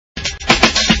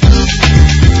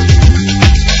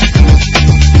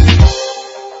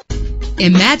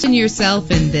Imagine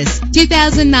yourself in this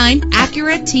 2009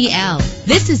 Acura TL.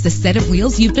 This is the set of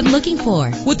wheels you've been looking for,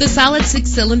 with a solid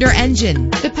 6-cylinder engine.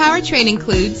 The powertrain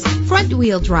includes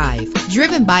front-wheel drive,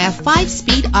 driven by a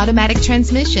 5-speed automatic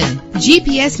transmission.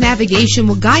 GPS navigation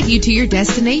will guide you to your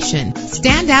destination.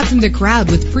 Stand out from the crowd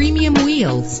with premium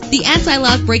wheels. The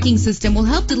anti-lock braking system will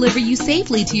help deliver you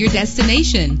safely to your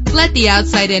destination. Let the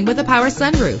outside in with a power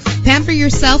sunroof. Pamper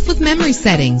yourself with memory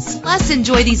settings. Plus,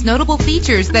 enjoy these notable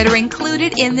features that are included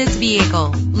in this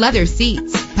vehicle: leather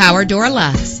seats, power door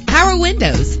locks, power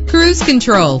windows, cruise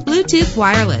control, Bluetooth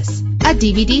wireless, a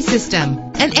DVD system,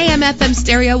 an AM/FM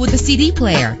stereo with a CD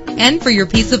player. And for your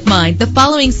peace of mind, the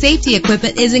following safety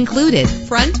equipment is included: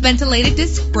 front ventilated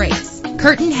disc brakes,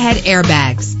 curtain head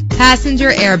airbags, passenger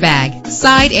airbag,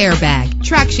 side airbag,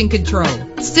 traction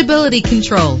control, stability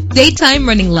control, daytime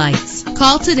running lights.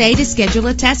 Call today to schedule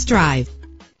a test drive.